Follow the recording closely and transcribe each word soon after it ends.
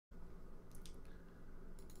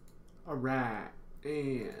Alright,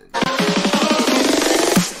 and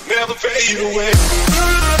never fade away.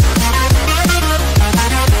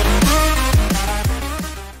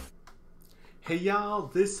 Hey y'all,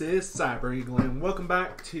 this is CyberNite and welcome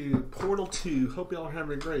back to Portal 2. Hope y'all are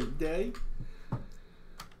having a great day.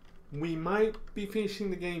 We might be finishing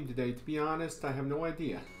the game today, to be honest. I have no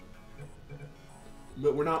idea.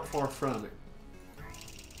 But we're not far from it.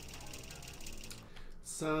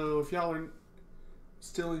 So if y'all are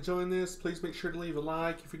still enjoying this, please make sure to leave a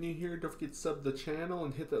like. If you're new here, don't forget to sub to the channel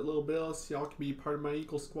and hit that little bell so y'all can be part of my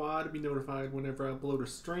Eagle Squad and be notified whenever I upload or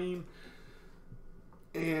stream.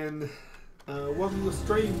 And welcome to the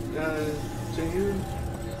stream, June.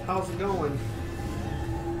 How's it going?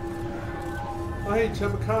 Oh hey,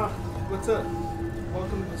 Chubaka, what's up?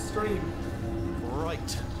 Welcome to the stream.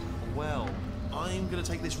 Right, well, I'm going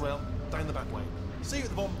to take this rail down the back way. See you at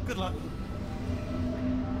the bottom, good luck.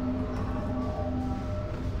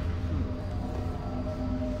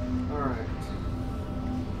 Alright.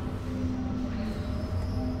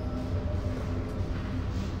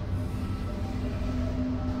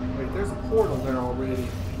 Wait, there's a portal there already.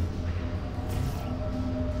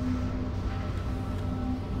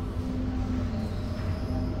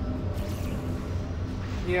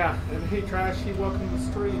 Yeah, and hey Trashy, welcome to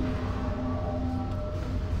the stream.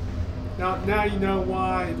 Now you know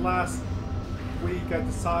why last week I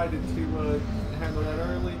decided to handle that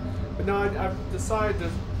early. But no, I've decided to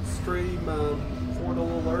stream for it a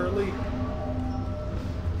little early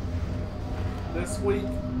this week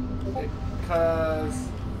because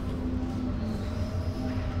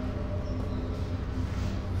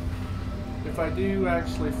if I do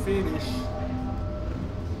actually finish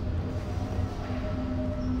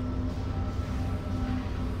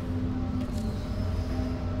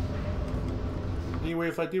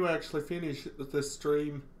if I do actually finish this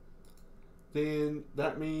stream, then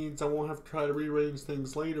that means I won't have to try to rearrange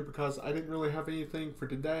things later because I didn't really have anything for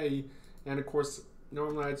today. And of course,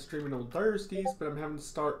 normally I'd stream it on Thursdays, but I'm having to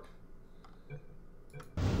start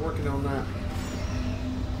working on that.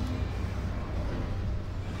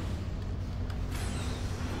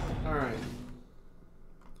 Alright.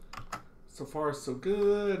 So far so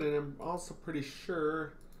good, and I'm also pretty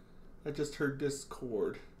sure I just heard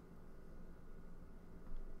Discord.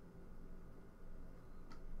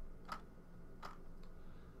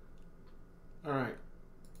 Alright.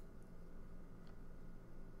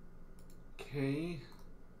 Okay.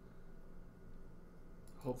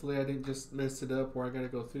 Hopefully I didn't just mess it up where I gotta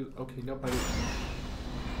go through. Okay, nope, I didn't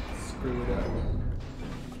screw it up.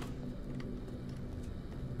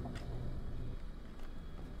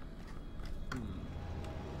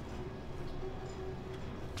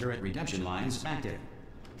 Turret redemption lines active.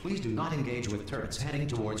 Please do not engage with turrets heading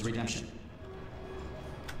towards redemption.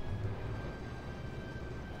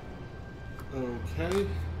 Okay.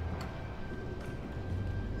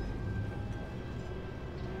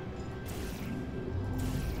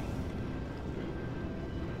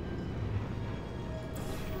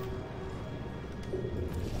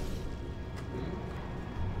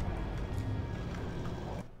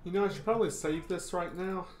 You know, I should probably save this right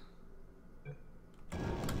now.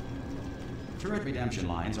 Turret redemption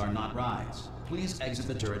lines are not rides. Please exit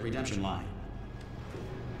the turret redemption line.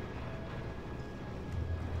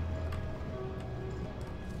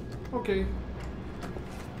 Okay.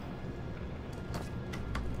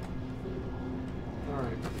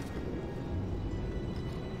 Alright.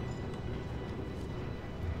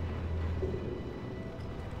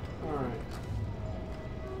 Alright.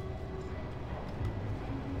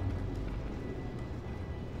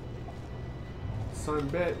 So I'm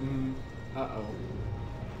betting... Uh-oh.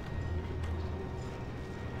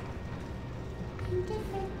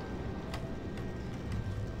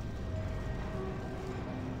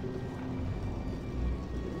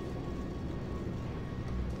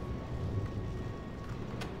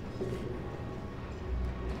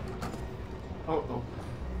 Uh-oh.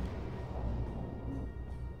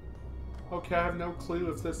 Okay, I have no clue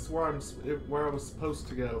if this is where I was supposed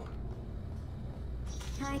to go.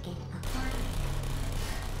 Target acquired.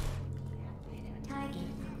 Target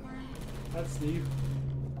acquired. That's new.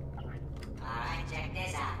 Alright, check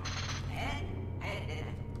this out.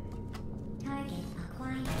 Target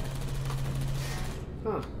acquired.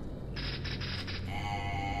 Huh.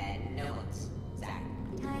 Notes. Sorry.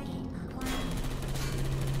 Target acquired.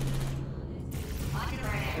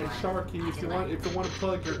 Hey Sharky, if you want to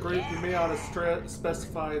plug your group, you may ought to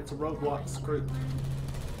specify it's a Roblox group.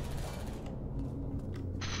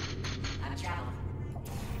 I'm traveling.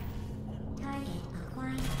 Target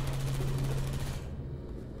acquired.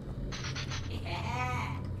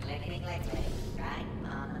 Yeah. Clickety click click. Right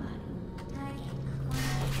on the money.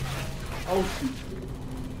 Oh shoot.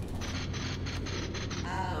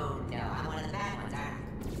 Oh no, I'm one of the bad ones,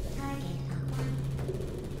 aren't Target acquired.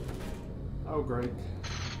 Oh great.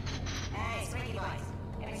 I? Hey, Squeaky Boys,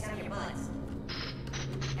 give me some of your bullets.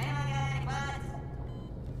 Anyone got any bullets?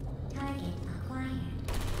 Target acquired.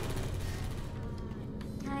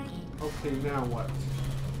 Target. Okay, now what?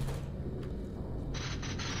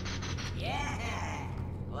 Yeah!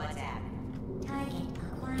 What's happening? Target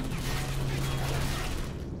acquired.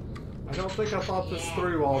 I don't think I thought this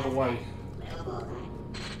through all the way. Little bullseye.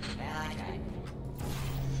 Well, I tried.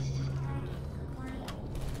 Target acquired.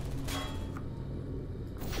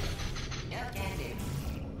 No can do.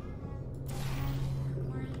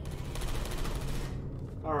 Acquired.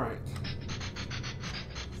 Alright.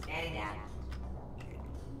 Standing down.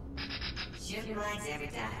 Shooting blanks every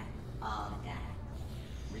time. All the time.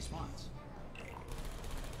 Response.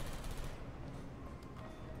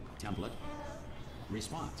 Template.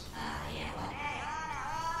 Response. Yeah, what?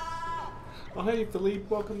 Oh hey Philippe,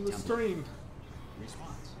 welcome to the stream.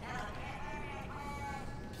 Response.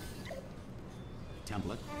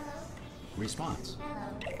 Template. Response.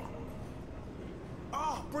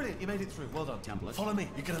 Oh, brilliant! You made it through. Well done. Template. Follow me.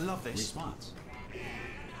 You're gonna love this. Response.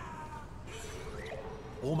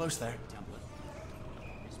 Almost there. Template.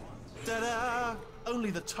 Response. Ta-da!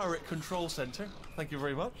 Only the turret control center. Thank you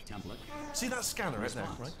very much. Template. See that scanner right there,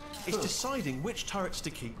 Response. right? It's deciding which turrets to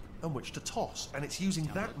keep and which to toss, and it's using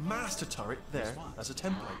that master turret there Response. as a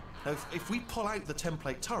template. Now, if we pull out the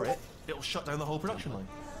template turret, it'll shut down the whole production line.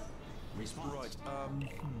 Response. Right.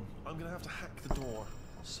 I'm gonna have to hack the door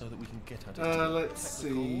so that we can get at it. Let's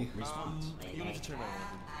see. Response. You need to turn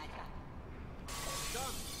around.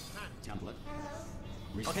 Template.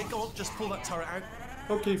 Okay, Response. go on. Just pull that turret out.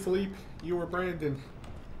 Okay Philippe, you were Brandon.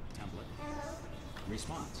 Template.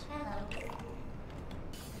 Response.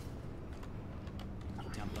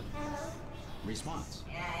 Template. Response.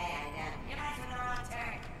 Yeah, you're messing with the wrong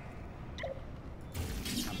turret.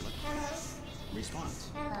 Template.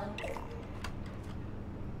 Response.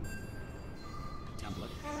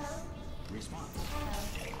 Template. Response.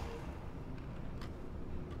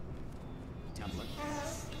 Template.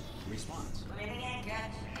 Response. Wait again,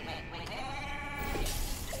 Coach. Wait.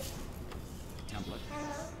 Template.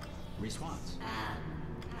 Response.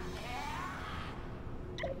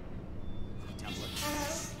 Template.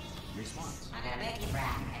 Response. I'm gonna make you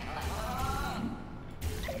proud.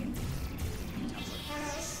 Template.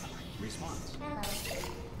 Response.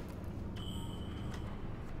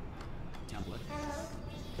 Template.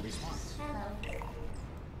 Response.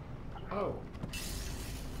 Oh.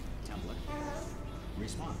 Template.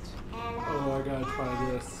 Response. Oh, I gotta try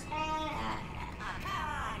this.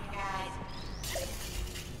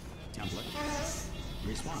 Template.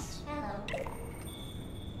 Response.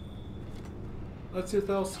 Let's see if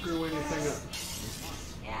they'll screw anything up.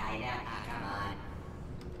 Response. Yeah, I know. Oh, come on.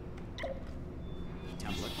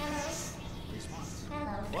 Template. Response.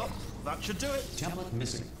 Well, that should do it. Template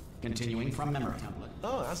missing. Continuing from memory. Template.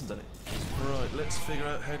 Oh, it hasn't done it. Right, let's figure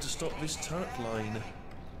out how to stop this turret line.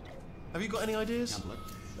 Have you got any ideas?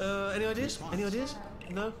 Template. Any ideas? Response. Any ideas?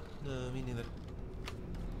 No? No, me neither.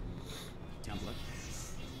 Template.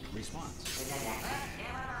 Response.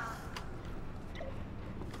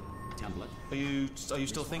 Template. Are you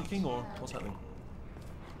still thinking, or what's happening?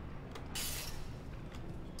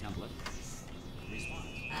 Template. Response.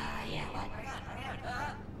 Yeah, what?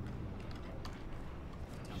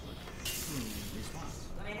 Template. Response.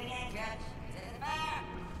 Wait again, Coach. This is fair.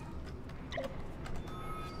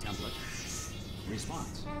 Template.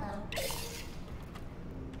 Response.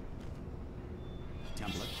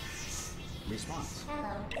 Template. Response.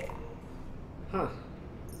 Huh.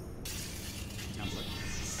 Template.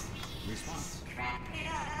 Response. Crap.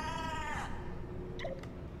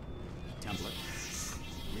 Template.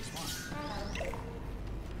 Response.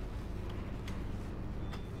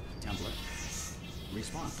 Template.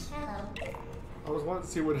 Response. I was wanting to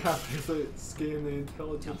see what happened if it scanned the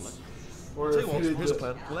intelligence. Template. Or Tell if you it what, did here's a the-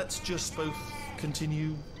 plan. Let's just both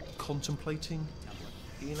continue contemplating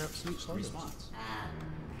Template. in absolute silence. Response.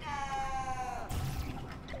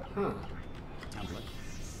 Huh. Template.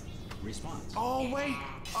 Response. Oh wait! No,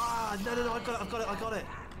 I got it.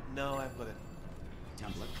 No, I've got it.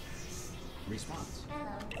 Template. Response.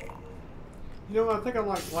 You know, I think I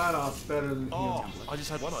like Glados better than him. Oh, I just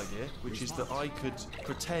had one idea, which is that I could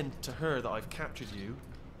pretend to her that I've captured you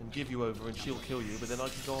and give you over and she'll kill you, but then I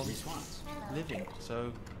can go on Response. living.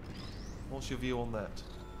 So, what's your view on that?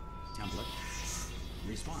 Template.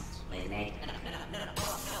 Response. Wait a minute.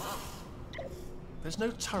 There's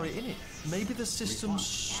no turret in it. Maybe the system Response.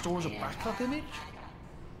 stores a backup image?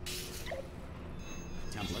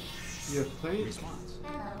 Template. You think? Response.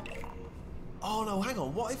 Oh no, hang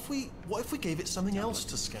on. What if we gave it something else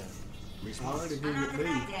to scan? I Response. already gave it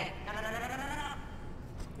me.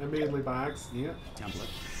 Immediately by accident. Template.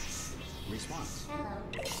 Response.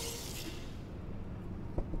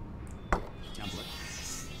 Template.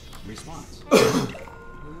 Response.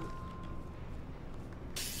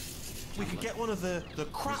 We could get one of the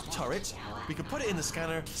crap turrets. We could put it in the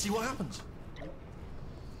scanner, see what happens. Template.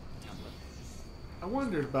 I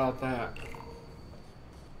wondered about that.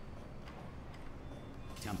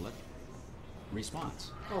 Template.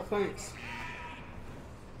 Response. Oh, thanks.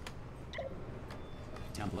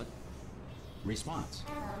 Template. Response.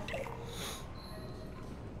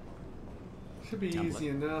 Should be Template. easy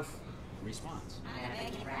enough. Response.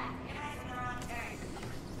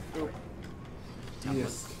 Oh, Template.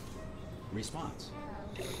 yes. Response.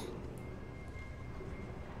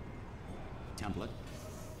 Template.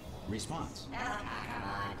 Response.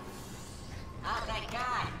 Oh, thank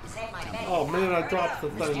God. You saved my baby. Oh man, I dropped the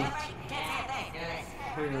thing. Can't say a thing, Lewis.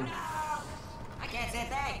 Hang on. I can't say a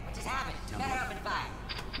thing. What just happened? Better open fire.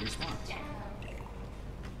 Response.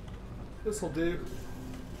 This'll do.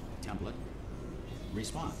 Template.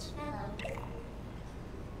 Response.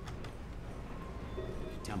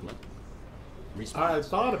 Template. I Response.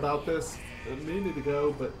 thought about this a minute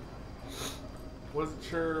ago, but wasn't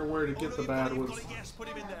sure where to get the bad ones. Yes, put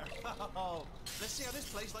him in there. Let's see how this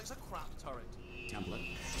plays like a crap turret.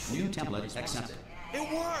 Template. New template accepted. It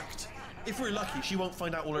worked! If we're lucky, she won't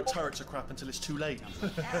find out all her turrets are crap until it's too late.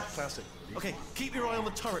 Classic. Okay, keep your eye on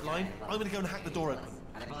the turret line. I'm gonna go and hack the door open.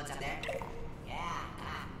 Are there bullets up there? Yeah.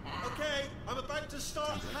 Okay, I'm about to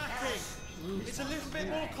start hacking. It's a little bit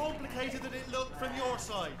more complicated than it looked from your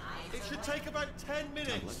side. It should take about 10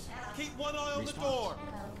 minutes. Keep one eye on the door.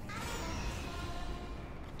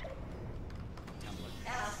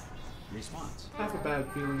 Template. Response. I have a bad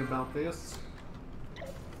feeling about this.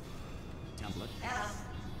 Template.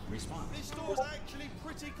 Response. This door's actually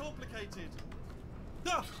pretty complicated.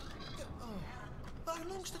 Ah! How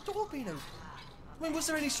long's the door been open? I mean, was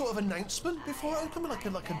there any sort of announcement before it opened? Like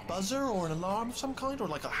a buzzer or an alarm of some kind? Or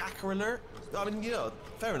like a hacker alert? I mean, yeah,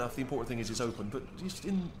 fair enough, the important thing is it's open, but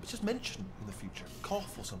just mention in the future.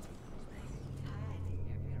 Cough or something.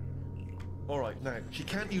 Alright, now, she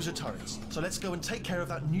can't use her turrets, so let's go and take care of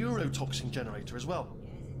that neurotoxin generator as well.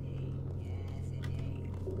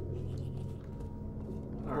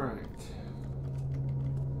 Alright.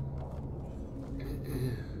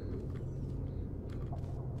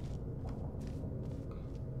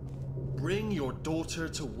 Bring your daughter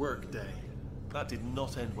to work day. That did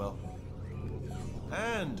not end well.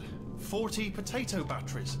 And 40 potato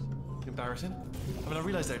batteries. Embarrassing. I mean, I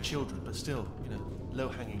realise they're children, but still, you know,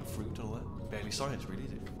 low-hanging fruit and all that. Barely science, really,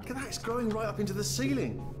 is it? Look at that, it's growing right up into the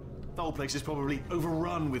ceiling. The whole place is probably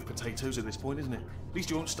overrun with potatoes at this point, isn't it? At least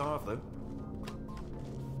you won't starve, though.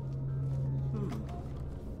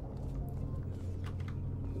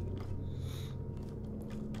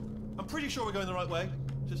 I'm pretty sure we're going the right way,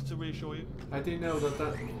 just to reassure you. I do know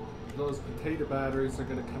that those potato batteries are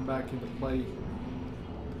going to come back into play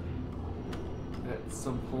at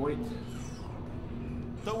some point.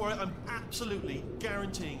 Don't worry, I'm absolutely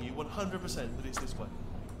guaranteeing you 100% that it's this way.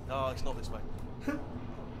 No, it's not this way.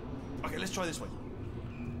 Okay, let's try this way.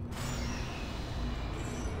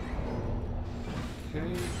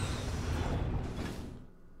 Okay.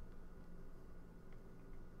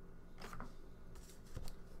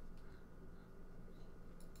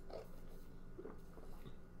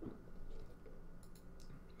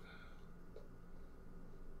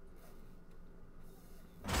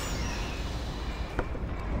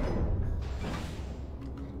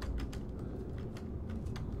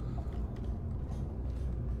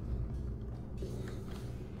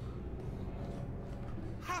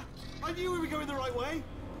 I knew we were going the right way.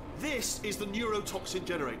 This is the neurotoxin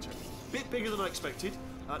generator. Bit bigger than I expected.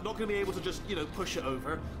 Not going to be able to just, you know, push it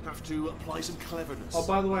over. Have to apply some cleverness. Oh,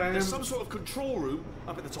 by the way, I There's am some sort of control room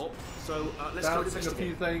up at the top. So let's go bouncing a few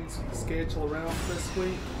investigate. things with the schedule around this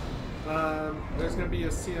week. There's going to be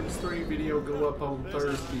a Sims 3 video go up on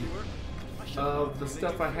Thursday. Of the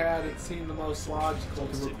stuff I had, it seemed the most logical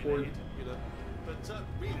to record You know, but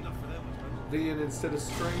really enough for them. then instead of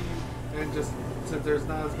stream, and just since there's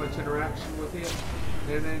not as much interaction with it,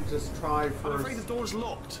 and then just try I'm first. afraid the door's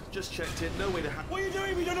locked. Just checked it. No way to hack. What are you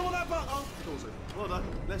doing? We don't know what that button. Oh, the door's open. Well done.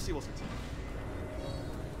 Let's see what's inside.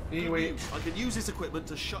 Anyway, Good news. I can use this equipment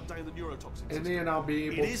to shut down the neurotoxin and system. then I'll be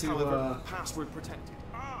It able is, to. however, password protected.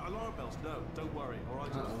 Ah, alarm bells. No, don't worry. All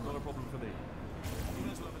right, not a problem for me. You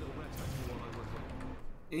guys will have a little rest actually while I work on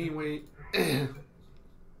it. Anyway.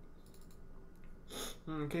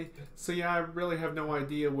 Okay, so yeah, I really have no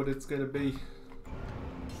idea what it's gonna be.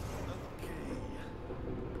 Okay.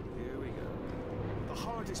 Here we go. The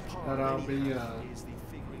hardest part But I'll be, is the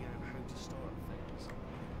figuring out how to start things.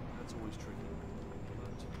 That's always tricky.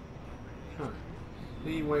 But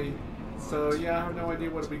Anyway, so yeah, I have no idea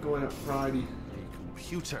what'll be going up Friday. a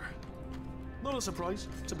computer. Not a surprise,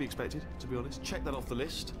 to be expected, to be honest. Check that off the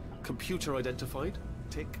list. Computer identified.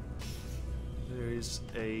 Tick. There is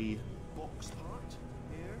a box part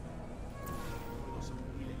here. We've got some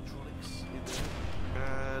electronics in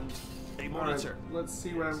there. And a monitor. Alright, let's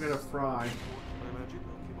see what I'm gonna fry. I imagine.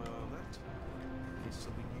 I'll keep my eye on that. In case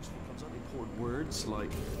something useful comes up. Important words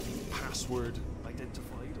like password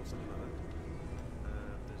identified or something like that.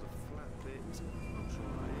 There's a flat bit. I'm not sure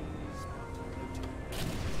what that is.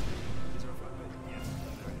 Is there a flat bit? Yes,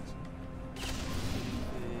 there is.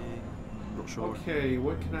 Not sure. Okay,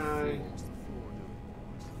 what can I... What's the floor doing?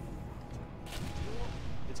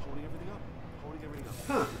 It's holding everything up. Holding everything up.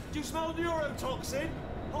 Huh. Do you smell neurotoxin?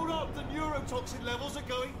 Hold up, the neurotoxin levels are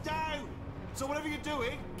going down. So whatever you're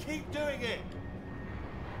doing, keep doing it.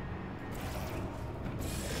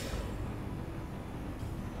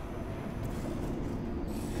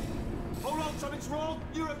 Hold on, something's wrong.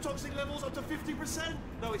 Neurotoxin levels up to 50%.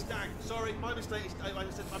 No, it's down. Sorry, my mistake. I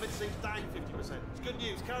meant to say it's down 50%. It's good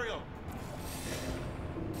news. Carry on.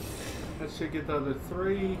 That should get the other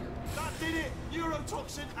 3. That did it.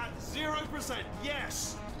 Neurotoxin at 0%.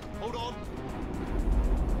 Yes. Hold on.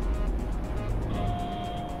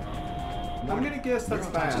 I'm gonna guess that's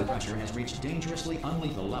Neurotoxin bad. pressure has reached dangerously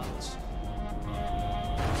unlethal levels.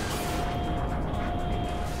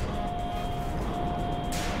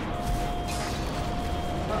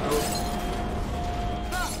 Uh-oh.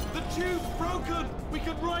 Ah, the tube's broken. We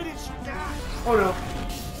can ride it. Ah. Oh no.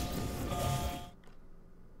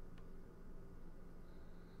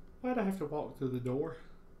 Why'd I have to walk through the door?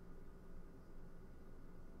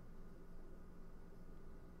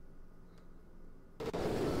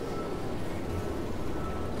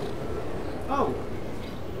 Oh!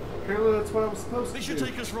 Apparently that's what I was supposed They to should do.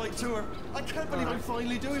 take us right to her. I can't believe I'm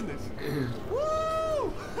finally doing this.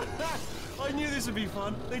 Woo! I knew this would be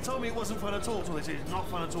fun. They told me it wasn't fun at all. So they said it's not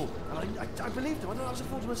fun at all. And I believed them. I thought I was a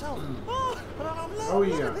fool to myself. Oh, but I'm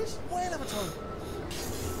loving this. Whale of a time.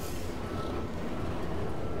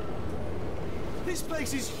 This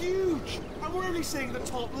place is huge. And we're only seeing the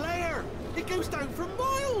top layer. It goes down for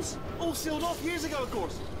miles. All sealed off years ago, of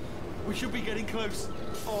course. We should be getting close.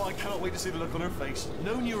 Oh, I cannot wait to see the look on her face.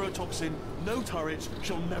 No neurotoxin, no turret.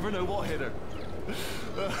 She'll never know what hit her.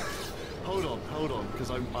 Hold on, because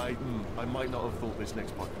I might not have thought this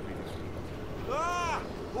next part could be this. Ah!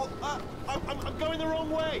 Well, I'm going the wrong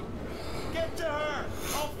way. Get to her.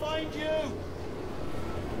 I'll find you.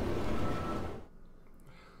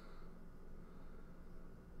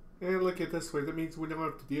 And look at it this way. That means we don't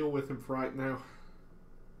have to deal with him for right now.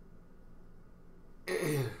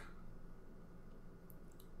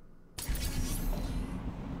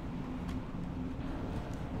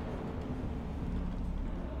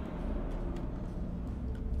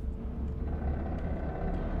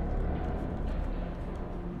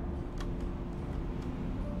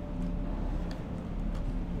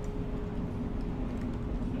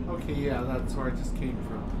 Okay, yeah, that's where I just came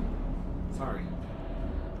from. Sorry.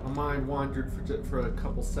 My mind wandered for a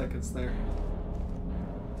couple seconds there.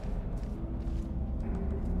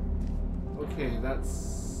 Okay,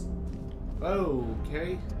 that's...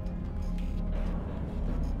 Okay.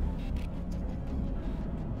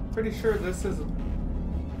 Pretty sure this isn't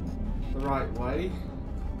the right way.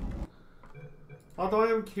 Although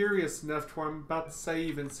I am curious enough to where I'm about to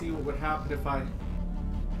save and see what would happen if I...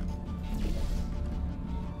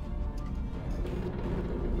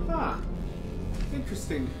 Ah,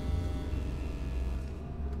 interesting.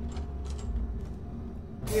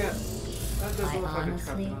 Yeah, that does I look like a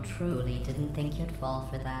trap. honestly, truly didn't think you'd fall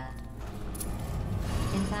for that.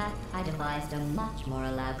 In fact, I devised a much more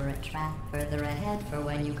elaborate trap further ahead for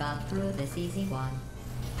when you got through this easy one.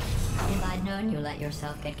 If I'd known you let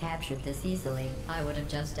yourself get captured this easily, I would have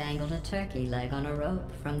just dangled a turkey leg on a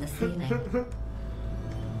rope from the ceiling.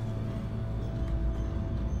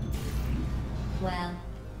 Well,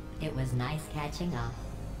 it was nice catching up.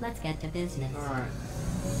 Let's get to business. Alright.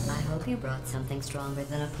 I hope you brought something stronger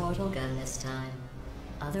than a portal gun this time.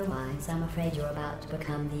 Otherwise, I'm afraid you're about to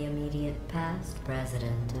become the immediate past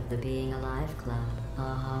president of the Being Alive Club.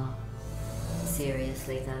 Uh-huh.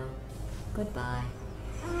 Seriously, though, goodbye.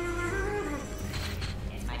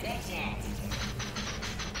 It's my big chance.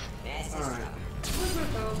 This is Alright.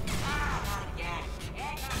 trouble. Ah, not again.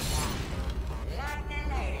 Here comes that. Locked and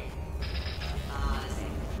loaded. Oh, this is...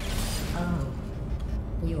 Oh,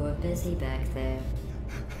 You were busy back there.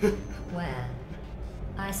 Well,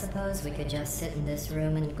 I suppose we could just sit in this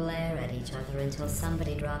room and glare at each other until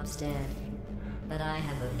somebody drops dead. But I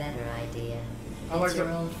have a better idea. I like It's your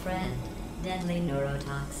that. old friend, deadly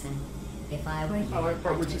neurotoxin. If I were you, I like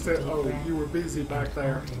part when I'd she take said, a deep "Oh, breath you were busy back and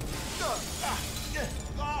there." hold it.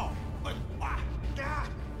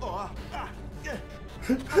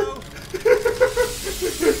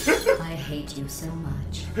 I hate you so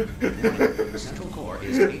much. Warning, Central Core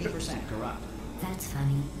is 80% corrupt. That's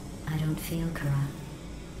funny. I don't feel corrupt.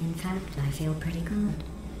 In fact, I feel pretty good.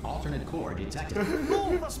 Alternate core detected.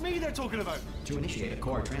 Oh, that's me they're talking about. To initiate a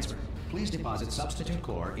core transfer, please deposit substitute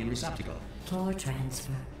core in receptacle. Core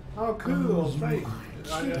transfer. Oh, cool. Oh, you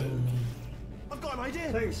Thanks. are kidding me. I've got an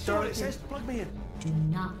idea. Thanks, See what it Dorothy. says? Plug me in. Do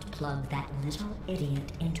not plug that little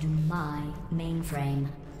idiot into my mainframe.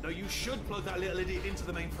 No, you should plug that little idiot into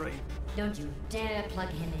the mainframe. Don't you dare plug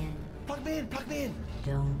him in. Plug me in, plug me in.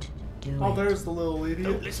 Don't do Oh, it. there's the little Don't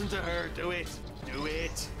idiot. listen to her. Do it. Do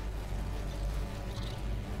it.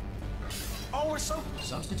 Oh, we're so...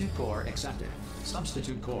 Substitute core accepted.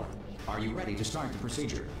 Substitute core, are you ready to start the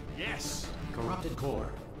procedure? Yes. Corrupted core,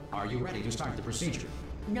 are you ready to start the procedure?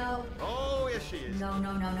 No. Oh, yes, she is. No,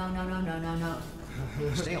 no, no, no, no, no, no, no,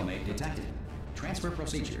 no. Stalemate detected. Transfer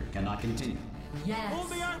procedure cannot continue. Yes. Pull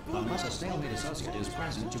me out, pull me Unless a out. stalemate associate is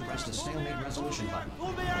present to press the stalemate resolution button.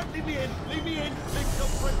 Pull me out. Leave me in. Leave me in.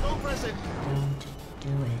 Don't press it. Don't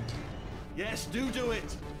do it. Yes, do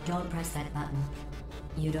it. Don't press that button.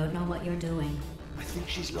 You don't know what you're doing. I think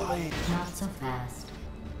she's lying. Not so fast.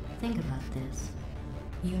 Think about this.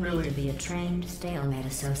 You Really? need to be a trained stalemate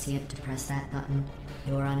associate to press that button.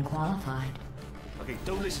 You're unqualified. Okay,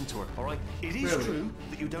 don't listen to her, all right? It is Really? true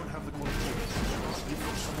that you don't have the qualifications. You've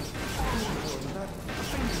got something far more important than that. A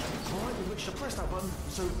finger, all right, with which to press that button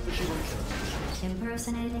so that she won't kill us.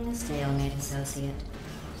 Impersonating a stalemate associate.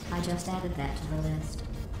 I just added that to the list.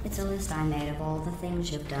 It's a list I made of all the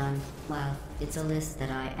things you've done. Well, it's a list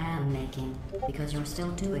that I am making, because you're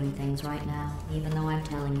still doing things right now, even though I'm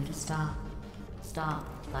telling you to stop. Stop,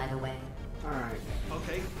 by the way. Alright.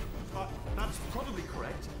 Okay, that's probably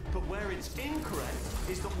correct, but where it's incorrect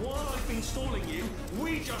is that while I've been stalling you,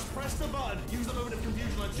 we just pressed the button. Use the moment of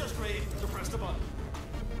confusion I've just created to press the button.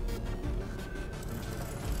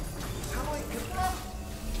 How I...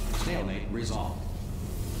 Stalemate resolved.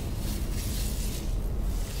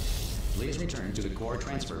 Please return to the core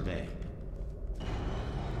transfer bay.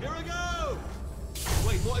 Here we go!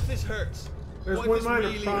 Wait, what if this hurts? There's What if one this minor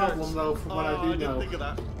really problem, hurts? though, from what I do I didn't know. think of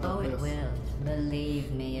that. Oh, it Yes. will.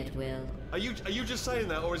 Believe me, it will. Are you just saying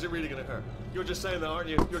that, or is it really going to hurt? You're just saying that, aren't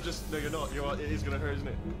you? You're just... No, you're not. It is going to hurt, isn't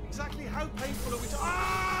it? Exactly how painful are we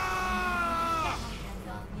Ah!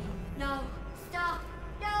 No, stop!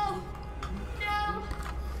 No! No!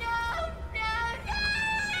 No! No!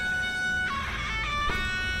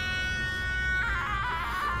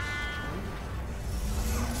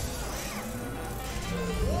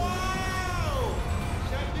 Wow!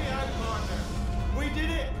 Check me out, partner. We did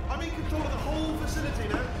it! I'm in control of the whole facility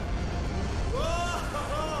now.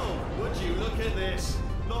 Whoa! Would you look at this?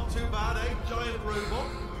 Not too bad, eh? Giant robot.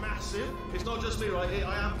 Massive. It's not just me, right?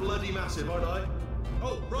 I am bloody massive, aren't I?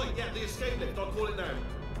 Oh, right, yeah, the escape lift. I'll call it now.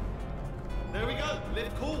 There we go.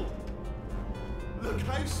 Lift called. Look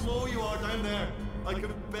how small you are down there. I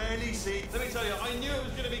can barely see. Let me tell you, I knew it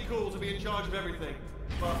was going to be cool to be in charge of everything.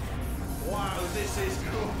 But, wow, this is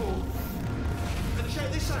cool. And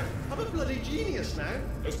check this out. I'm a bloody genius now.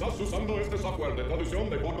 Estás usando este software de traducción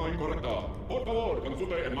de forma incorrecta. Por favor,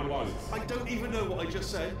 consulte el manual. I don't even know what I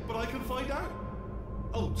just said, but I can find out.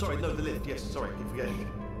 Oh, sorry, no, the lift. Yes, sorry, I keep forgetting.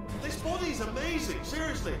 This body's amazing,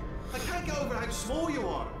 seriously. I can't get over how small you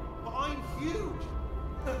are, but I'm huge.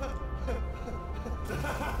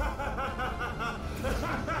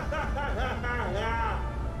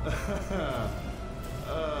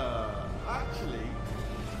 Actually,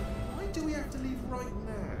 why do we have to leave right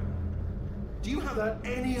now? Do you have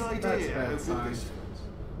any idea That's how bad good sign. this is?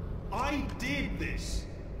 I did this.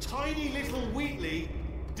 Tiny little Wheatley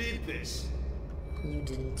did this. You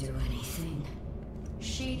didn't do anything.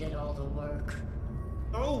 She did all the work.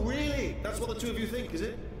 Oh, really? That's what the two of you think, is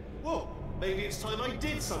it? Well, maybe it's time I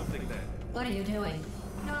did something then. What are you doing?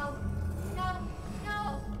 No! No!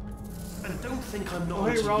 No! And don't think I'm not Oh,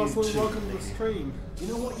 hey, into you Rosalind, too, welcome to the Nick. stream. You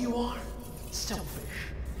know what you are? Selfish.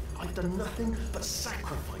 I've done nothing but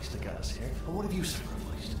sacrifice to get us here. And what have you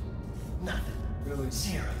sacrificed? Nothing. Really?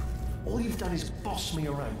 Zero. All you've done is boss me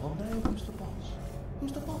around. Well, now who's the boss?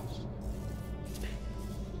 Who's the boss? It's me.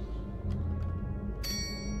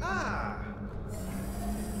 Ah!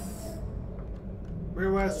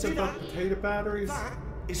 Remember when I See stepped up that? potato batteries? That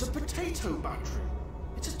is a potato battery.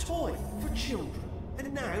 It's a toy for children.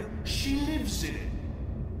 And now she lives in it.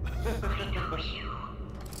 I know you.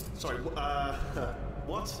 Sorry,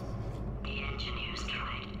 what? The engineers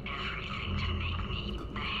tried everything to make me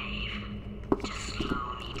behave, to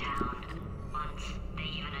slow me down. Once, they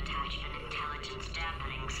even attached an intelligence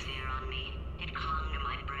dampening sphere on me. It clung to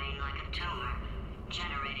my brain like a tumor,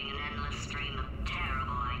 generating an endless stream of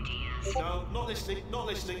terrible ideas. No, not listening, not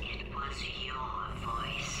listening. It was your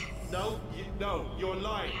voice. No, you're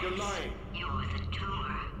lying, you're lying. You're the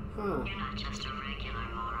tumor. Huh. You're not just a regular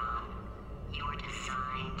moron. You're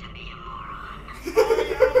designed to be a moron. I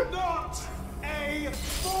am not a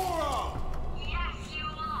moron! Yes, you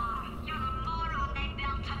are. You're the moron they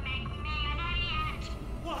built to make me an idiot.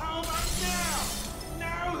 Well, how about now?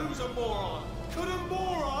 Now who's a moron? Could a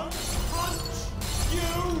moron punch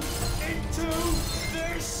you into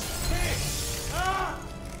this pit? Ah!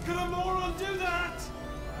 Could a moron do that?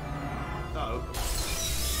 No.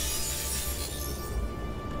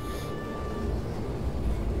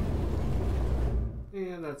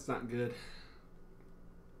 And that's not good.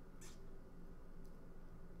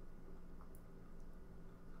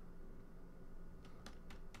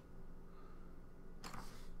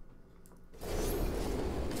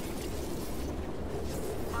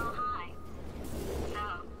 Oh, hi.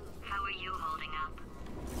 So, how are you holding up?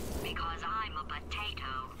 Because I'm a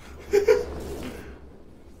potato.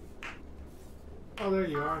 Oh, there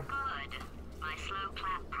you are. Good. My slow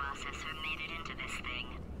clap processor made it into this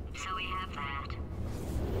thing. So we have that.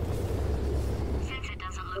 Since it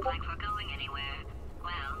doesn't look like we're going anywhere,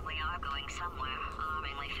 well, we are going somewhere,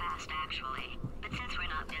 alarmingly fast actually. But since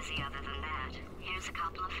we're not busy other than that, here's a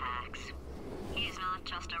couple of facts. He's not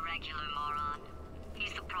just a regular moron.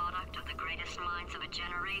 He's the product of the greatest minds of a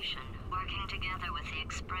generation, working together with the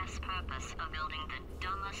express purpose of building the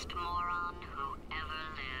dumbest moron who ever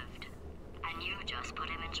lived. And you just put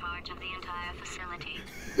him in charge of the entire facility.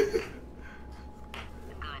 Good,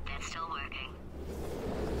 that's still working.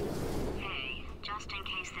 Hey, just in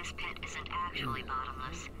case this pit isn't actually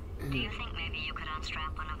bottomless, do you think maybe you could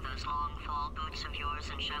unstrap one of those long fall boots of yours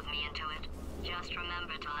and shove me into it? Just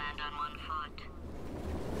remember to land on one foot.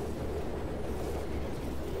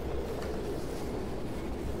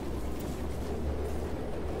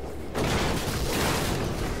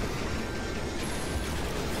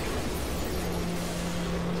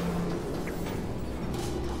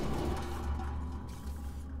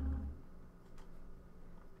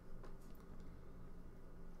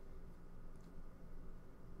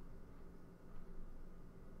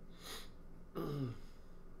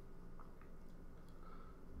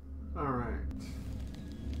 All right.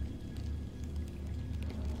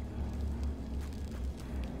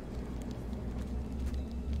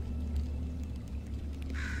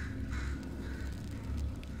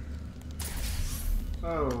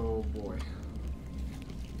 Oh boy.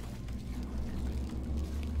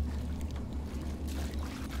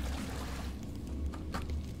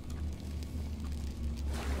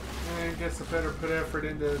 I guess I better put effort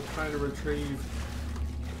into trying to retrieve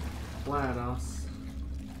Glados.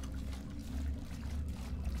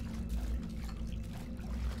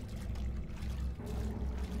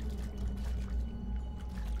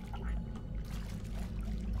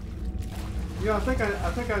 Yeah, I think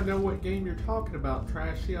I know what game you're talking about,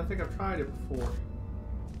 Trashy. I think I've tried it before.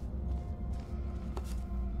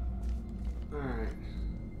 Alright.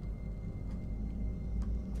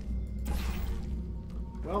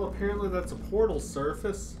 Well, apparently that's a portal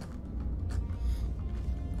surface.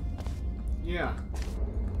 Yeah.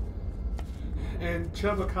 And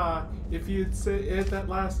Chubaka, if you'd said it that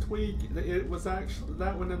last week, it was actually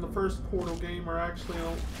that one in the first Portal game are actually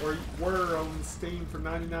on, or were on Steam for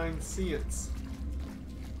 99 cents.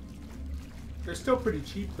 They're still pretty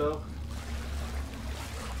cheap though.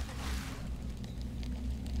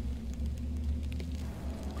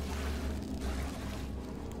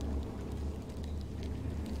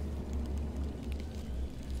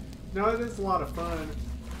 No, it is a lot of fun.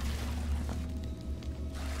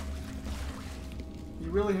 You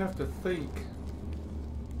really have to think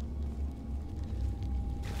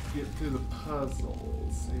to get through the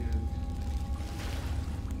puzzles and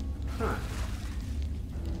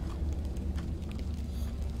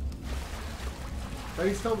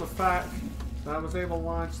based on the fact that I was able to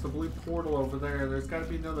launch the blue portal over there, there's got to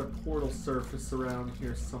be another portal surface around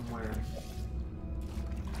here somewhere.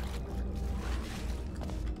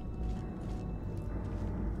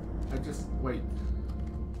 Wait.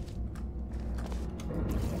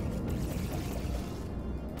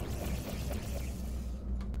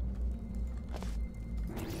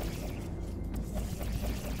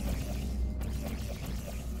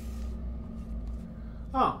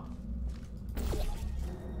 Oh.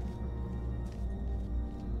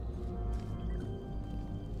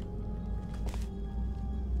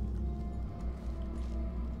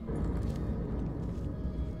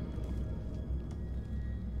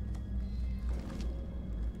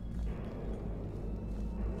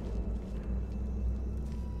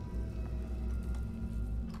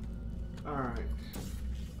 Alright.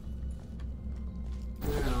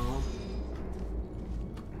 Now...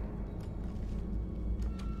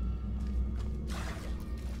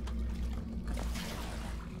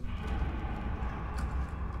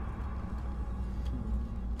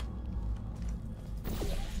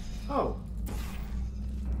 Oh.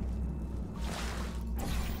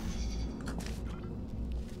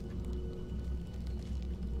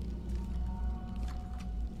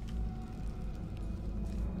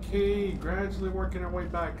 Okay, gradually working our way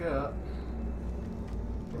back up.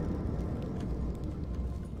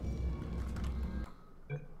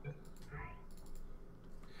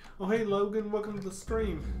 Oh, hey Logan, welcome to the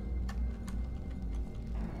stream.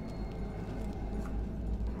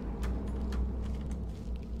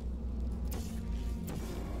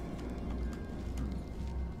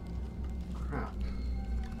 Crap.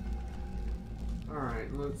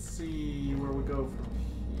 Alright, let's see where we go from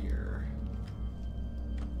here.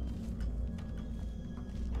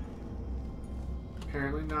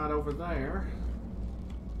 Apparently not over there.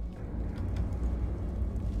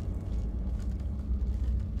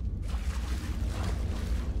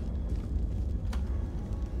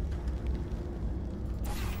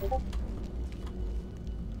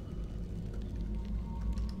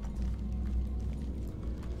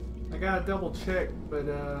 I gotta double check, but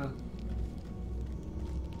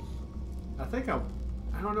I think I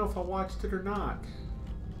don't know if I watched it or not.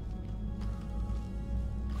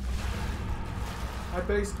 I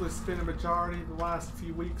basically spent a majority of the last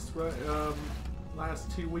few weeks, last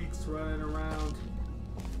 2 weeks running around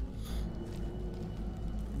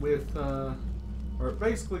with, or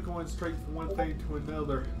basically going straight from one thing to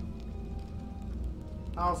another.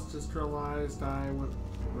 I also just realized I went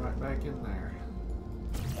right back in there.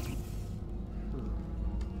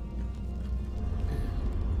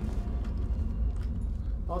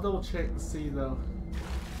 I'll double check and see though.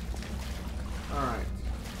 Alright.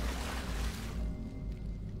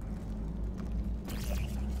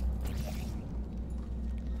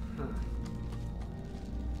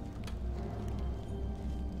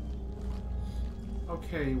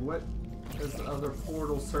 Okay, what is the other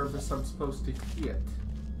portal service I'm supposed to hit?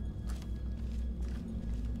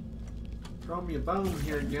 Throw me a bone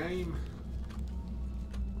here, game.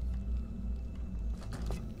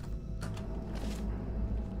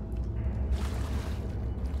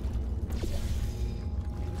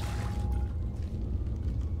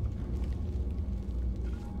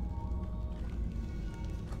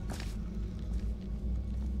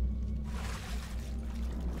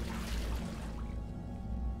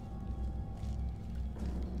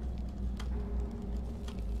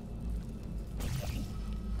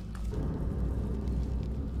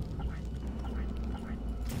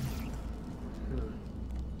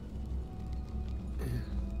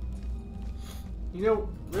 You know,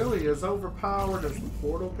 really, as overpowered as the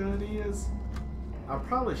portal gun is, I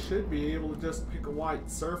probably should be able to just pick a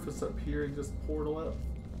white surface up here and just portal up.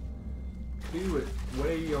 Do it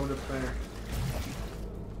way on up there.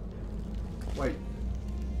 Wait.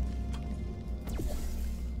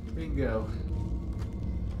 Bingo.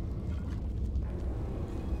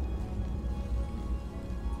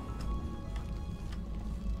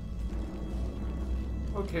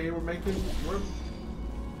 Okay, we're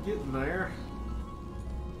getting there.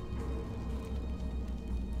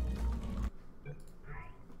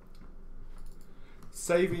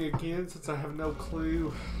 Saving again since I have no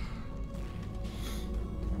clue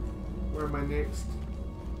where my next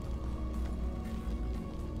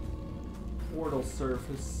portal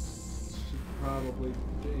surface should probably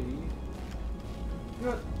be. You know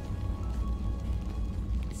what?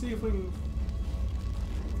 Let's see if we can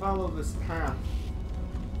follow this path.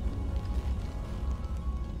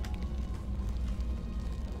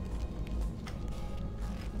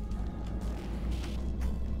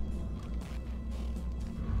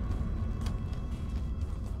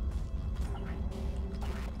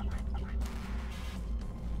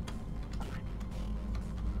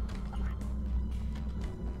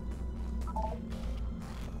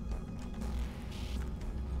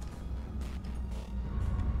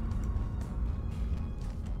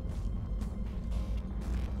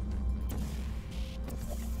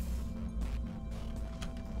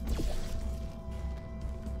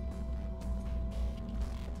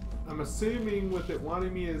 I'm assuming with it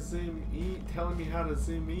wanting me to zoom in, telling me how to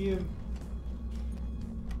zoom in,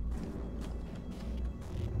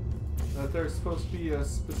 that there's supposed to be a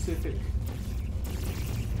specific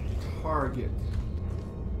target.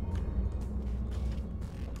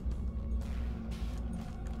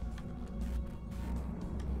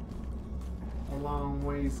 A long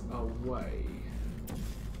ways away.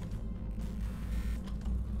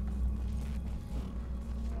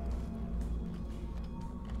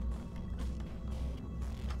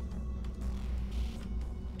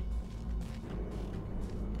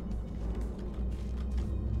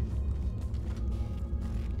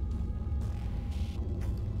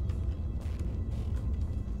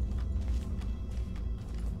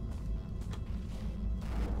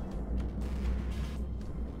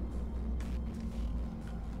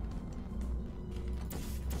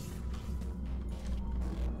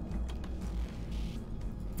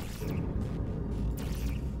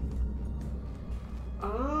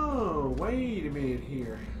 Wait a minute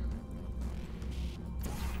here.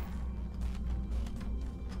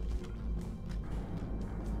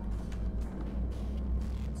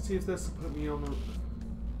 Let's see if this will put me on the...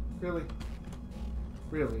 Really?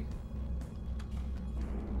 Really?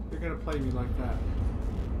 You're gonna play me like that.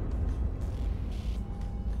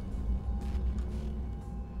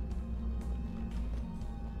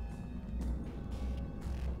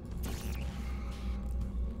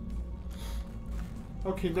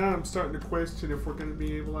 Okay, now I'm starting to question if we're going to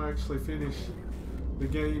be able to actually finish the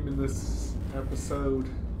game in this episode.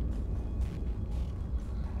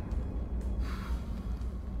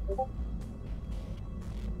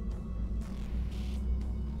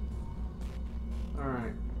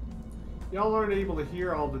 Alright. Y'all aren't able to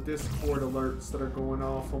hear all the Discord alerts that are going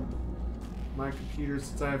off on my computer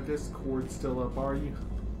since I have Discord still up, are you?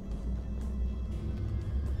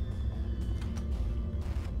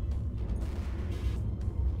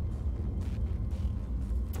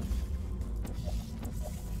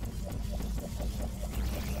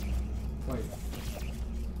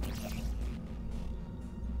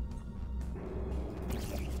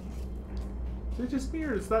 Is it just me,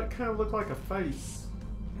 or does that kind of look like a face?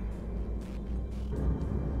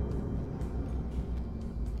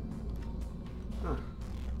 Huh.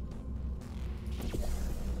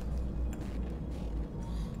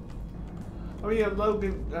 Oh yeah,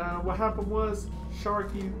 Logan, what happened was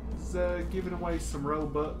Sharky's giving away some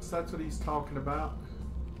Robux. That's what he's talking about.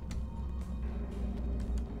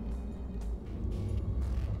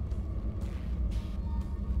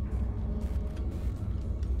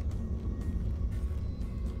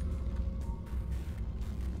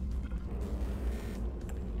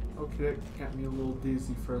 Okay, that got me a little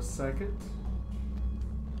dizzy for a second.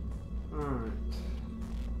 Alright.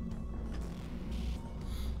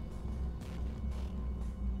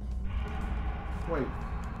 Wait.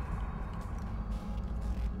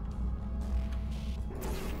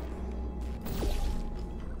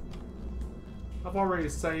 I've already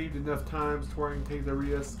saved enough times to where I can take the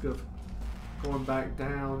risk of going back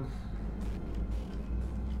down.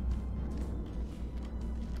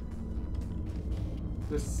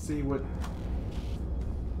 Just to see what,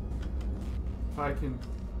 if I can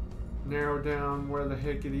narrow down where the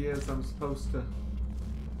heck it is I'm supposed to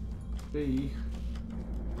be.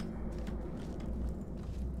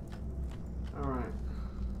 Alright.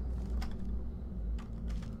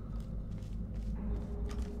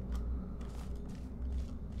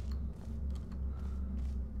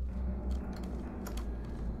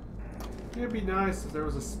 It'd be nice if there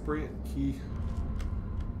was a sprint key.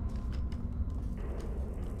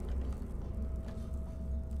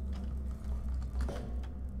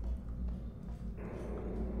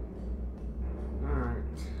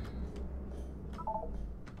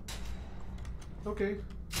 Okay.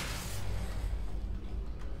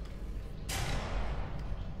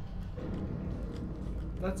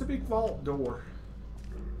 That's a big vault door.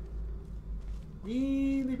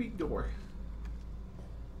 Really big door.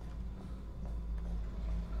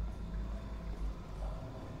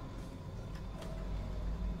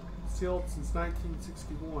 Sealed since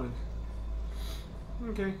 1961.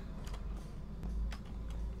 Okay.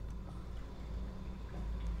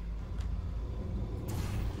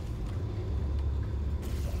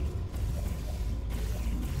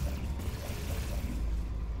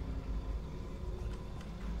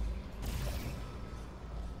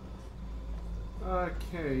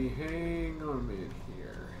 Okay, hang on a minute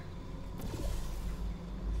here.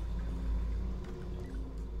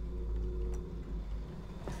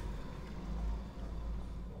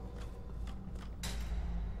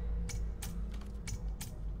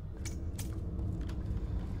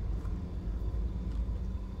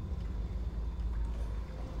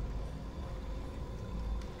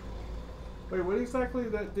 Wait, what exactly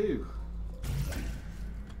did that do?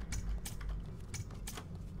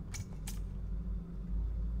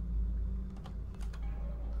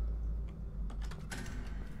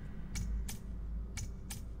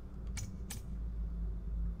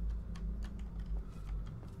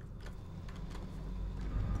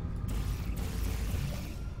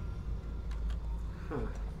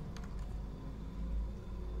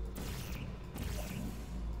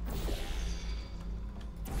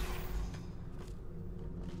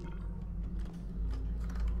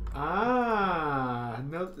 Ah,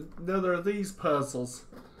 no, there are these puzzles.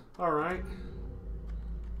 All right.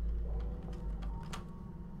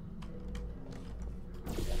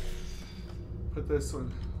 Put this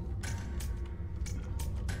one.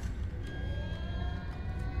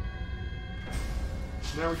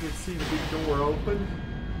 Now we can see the big door open.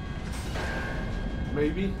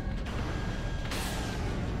 Maybe.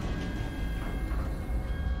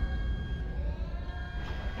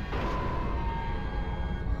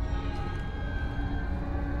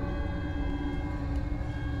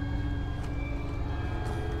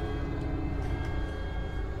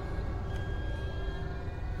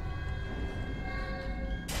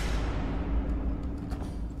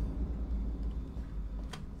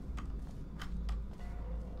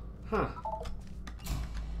 Huh.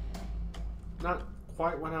 Not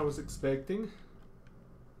quite what I was expecting.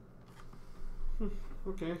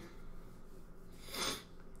 Okay.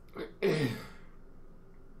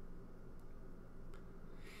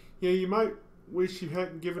 Yeah, you might wish you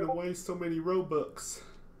hadn't given away so many Robux.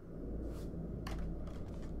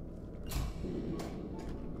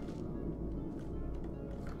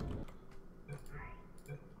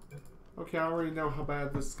 Okay, I already know how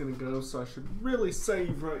bad this is gonna go, so I should really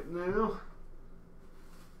save right now.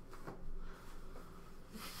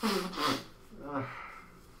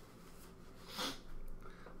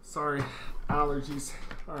 Sorry, allergies.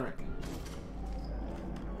 Alright.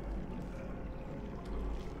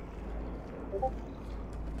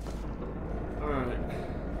 Alright.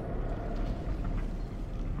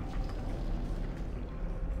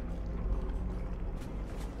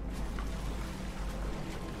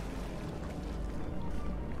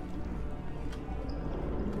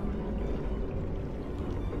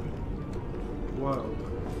 Whoa.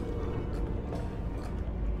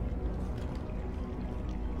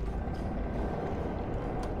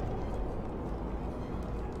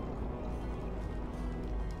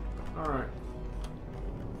 All right.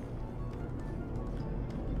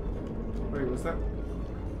 Wait, what's that?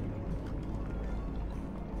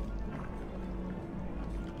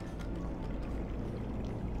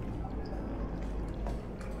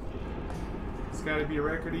 It's got to be a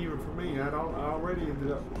record even for me. I already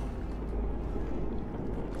ended up.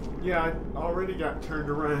 Yeah, I already got turned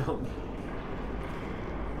around.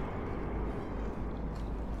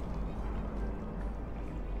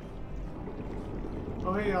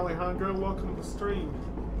 Oh, hey, Alejandro, welcome to the stream.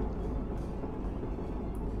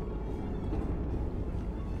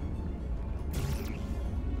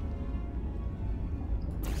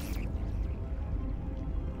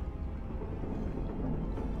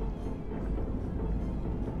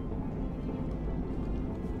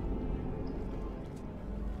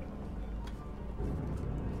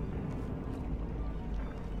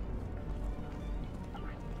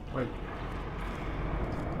 Wait.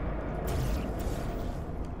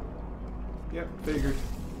 Yep, figured.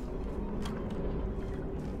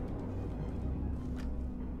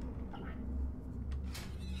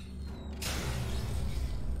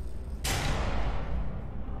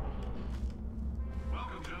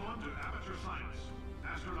 Welcome, gentlemen, to Amateur Science.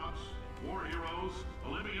 Astronauts, war heroes,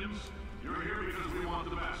 Olympians, you're here because we want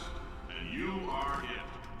the best. And you are it.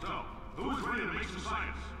 So, who's ready to make some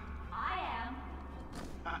science? I am.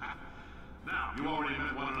 Now, you already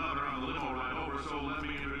met one another on the limo ride over, so let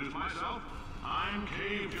me introduce myself. I'm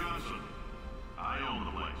Cave Johnson. I own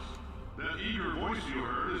the place. That eager voice you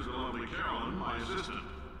heard is the lovely Carolyn, my assistant.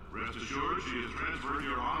 Rest assured, she has transferred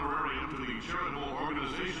your honorarium to the charitable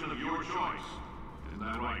organization of your choice. Isn't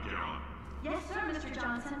that right, Carolyn? Yes, sir, Mr.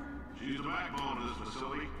 Johnson. She's the backbone of this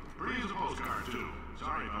facility. Pretty as a postcard, too.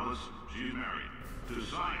 Sorry, fellas. She's married. To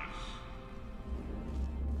science.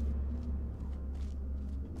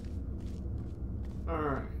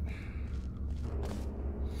 Alright.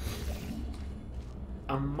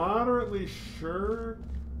 I'm moderately sure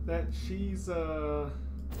that she's, that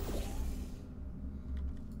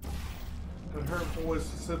her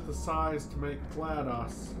voice is synthesized to make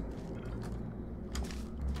Glados.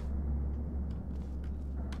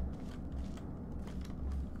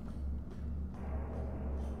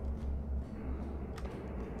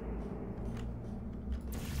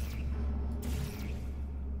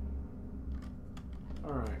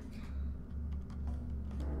 Alright.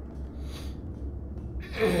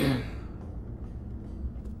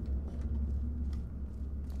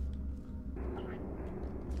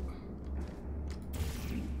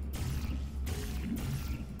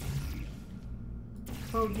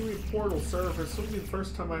 Oh, give me portal service. This will be the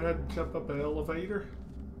first time I had to jump up an elevator.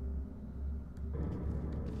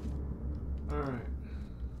 Alright.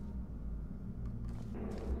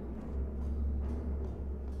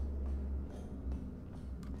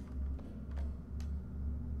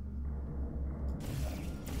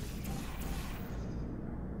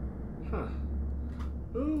 Huh.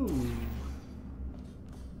 Ooh.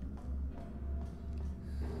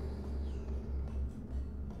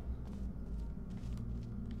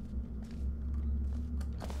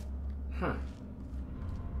 Huh.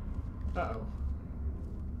 Uh-oh.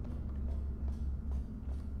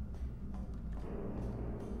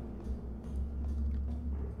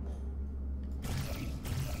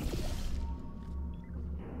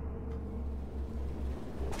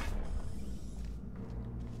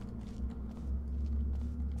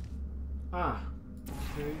 Ah.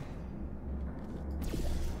 Okay.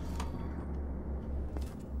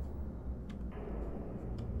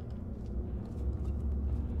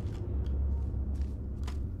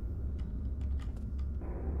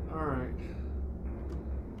 Alright.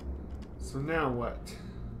 So now what?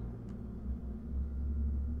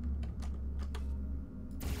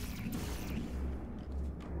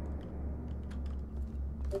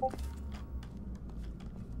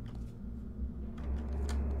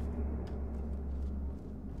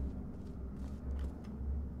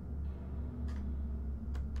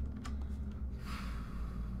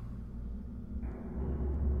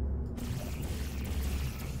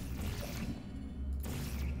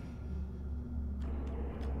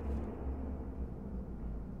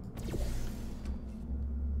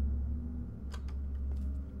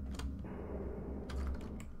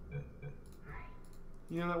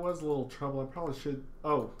 You know, that was a little trouble. I probably should...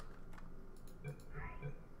 Oh.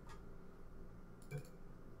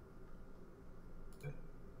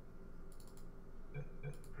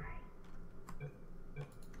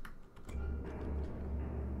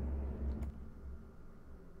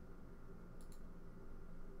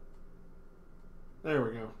 There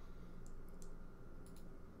we go.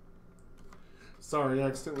 Sorry, I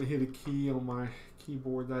accidentally hit a key on my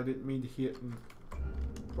keyboard that I didn't mean to hit and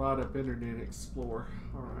brought up Internet Explorer.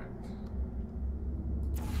 Alright.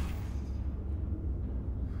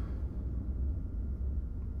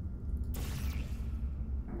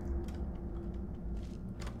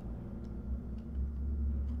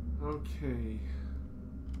 Okay.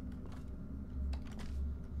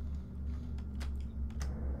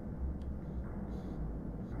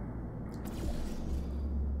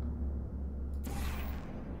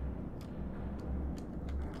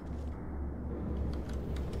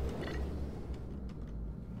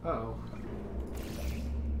 Uh-oh.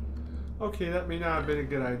 Okay, that may not have been a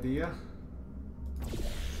good idea.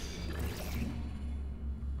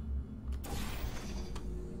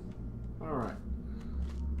 Alright.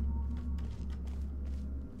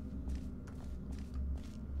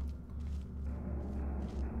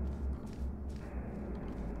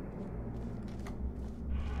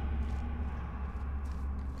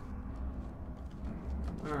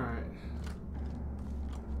 Alright.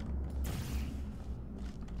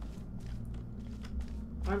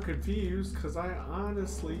 I'm confused because I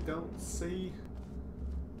honestly don't see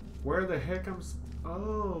where the heck I'm.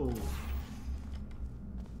 Oh,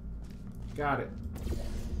 got it.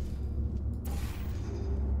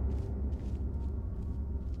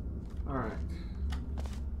 All right.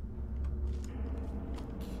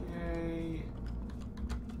 Okay.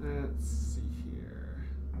 Let's see here.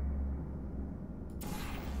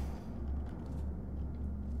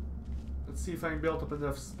 Let's see if I can build up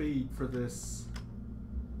enough speed for this.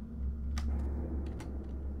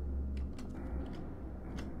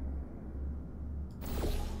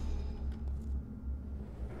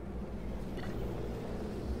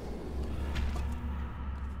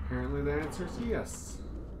 Apparently the answer is yes.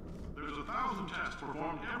 There's 1,000 tests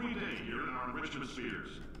performed every day here in our enrichment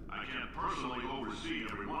spheres. I can't personally oversee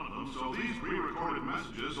every one of them, so these pre-recorded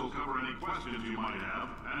messages will cover any questions you might have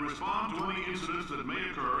and respond to any incidents that may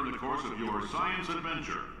occur in the course of your science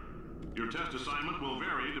adventure. Your test assignment will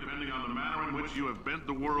vary depending on the manner in which you have bent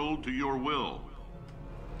the world to your will.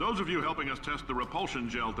 Those of you helping us test the repulsion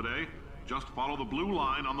gel today, just follow the blue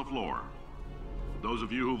line on the floor. Those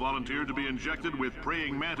of you who volunteered to be injected with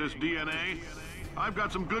praying mantis DNA, I've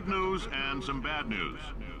got some good news and some bad news.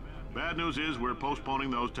 Bad news is we're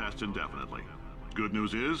postponing those tests indefinitely. Good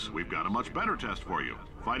news is, we've got a much better test for you.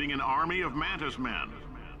 Fighting an army of Mantis men.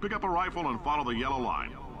 Pick up a rifle and follow the yellow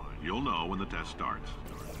line. You'll know when the test starts.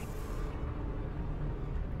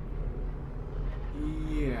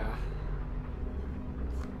 Yeah.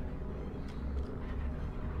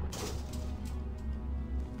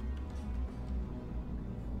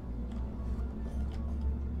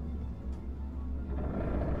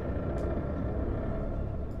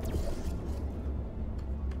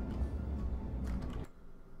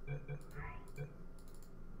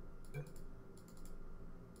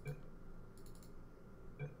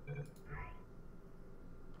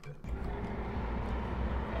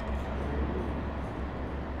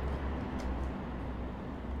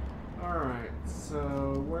 Alright,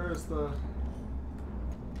 so where's the...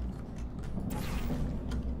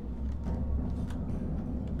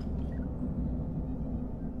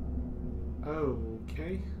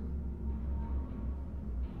 Okay.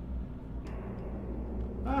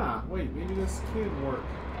 Ah, wait, maybe this can work.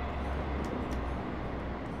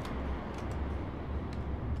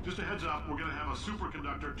 Just a heads up, we're gonna have a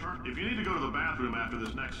superconductor turn. If you need to go to the bathroom after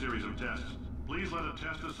this next series of tests, please let a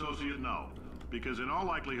test associate know. Because in all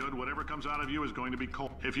likelihood, whatever comes out of you is going to be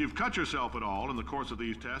cold. If you've cut yourself at all in the course of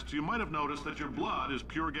these tests, you might have noticed that your blood is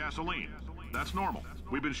pure gasoline. That's normal.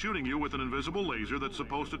 We've been shooting you with an invisible laser that's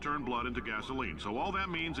supposed to turn blood into gasoline, so all that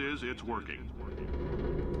means is it's working.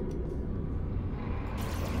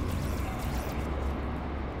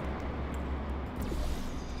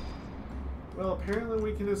 Well, apparently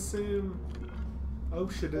we can assume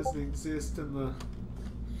OSHA doesn't exist in the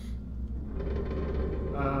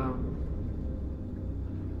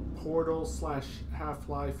Portal /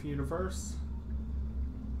 Half-Life universe.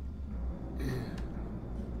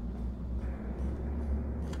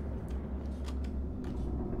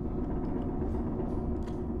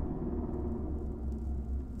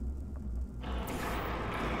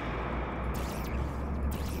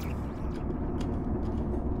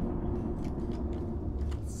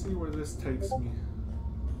 Let's see where this takes me.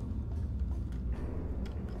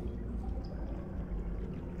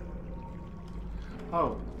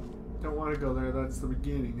 Oh. Don't want to go there, that's the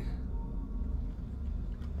beginning.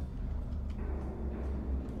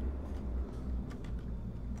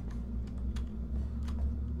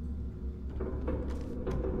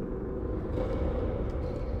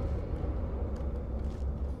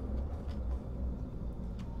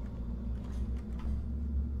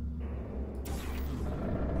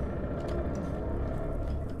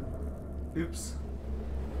 Oops.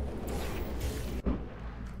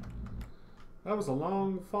 That was a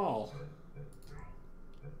long fall.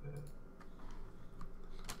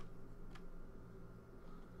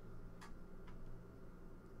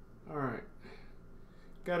 Alright.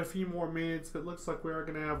 Got a few more minutes, but looks like we are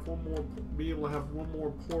gonna have one more, be able to have one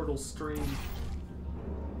more portal stream.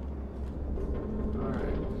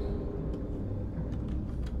 Alright.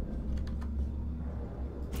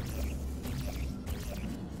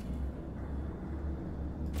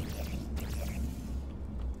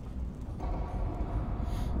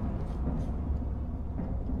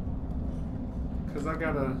 Because I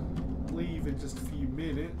gotta leave in just a few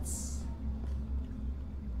minutes.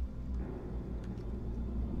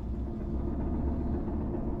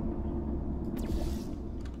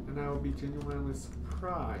 And I will be genuinely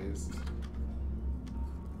surprised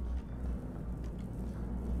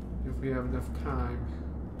if we have enough time.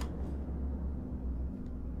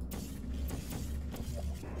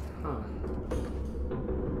 Huh.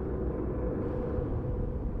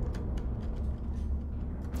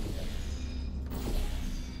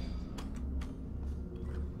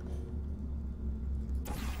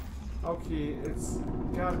 Okay, it's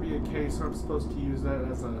gotta be a case where I'm supposed to use that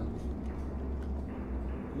as a...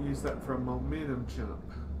 use that for a momentum jump.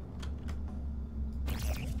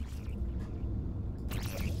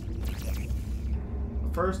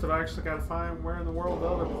 First, I've actually got to find where in the world the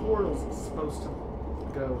other portals is supposed to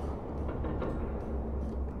go.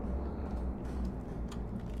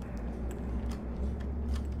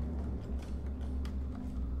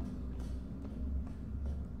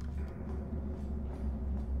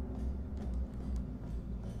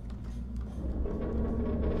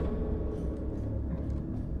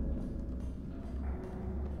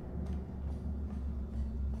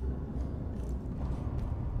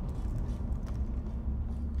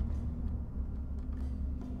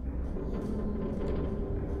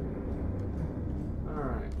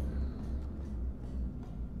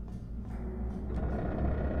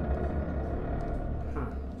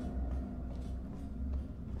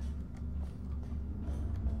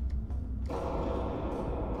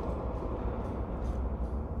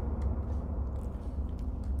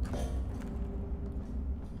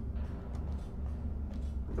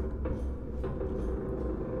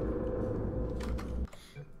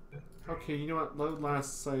 Okay, you know what? Load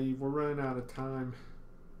last save. We're running out of time.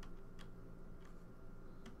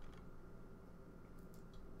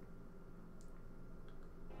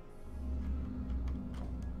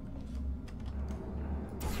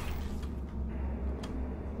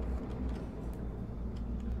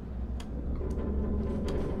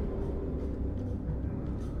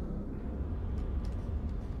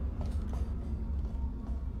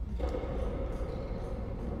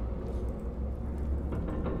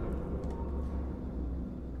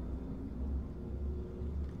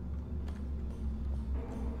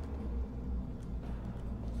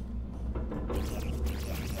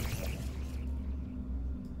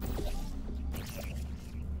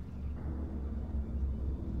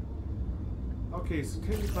 Okay, so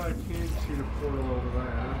technically I can shoot a portal over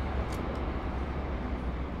there.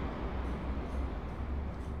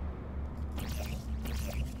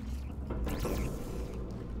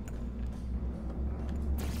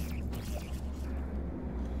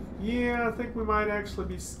 Yeah, I think we might actually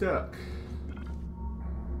be stuck.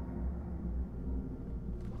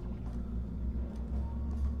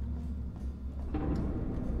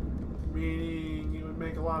 Meaning it would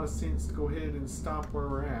make a lot of sense to go ahead and stop where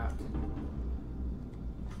we're at.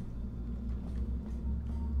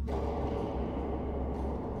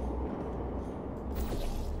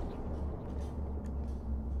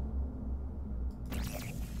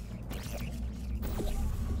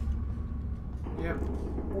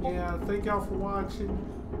 Yeah, thank y'all for watching.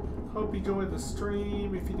 Hope you enjoyed the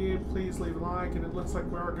stream. If you did, please leave a like. And it looks like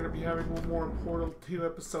we are going to be having one more Portal 2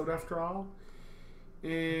 episode after all.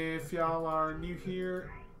 If y'all are new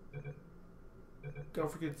here,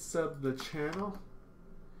 don't forget to sub the channel.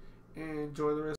 And enjoy the rest.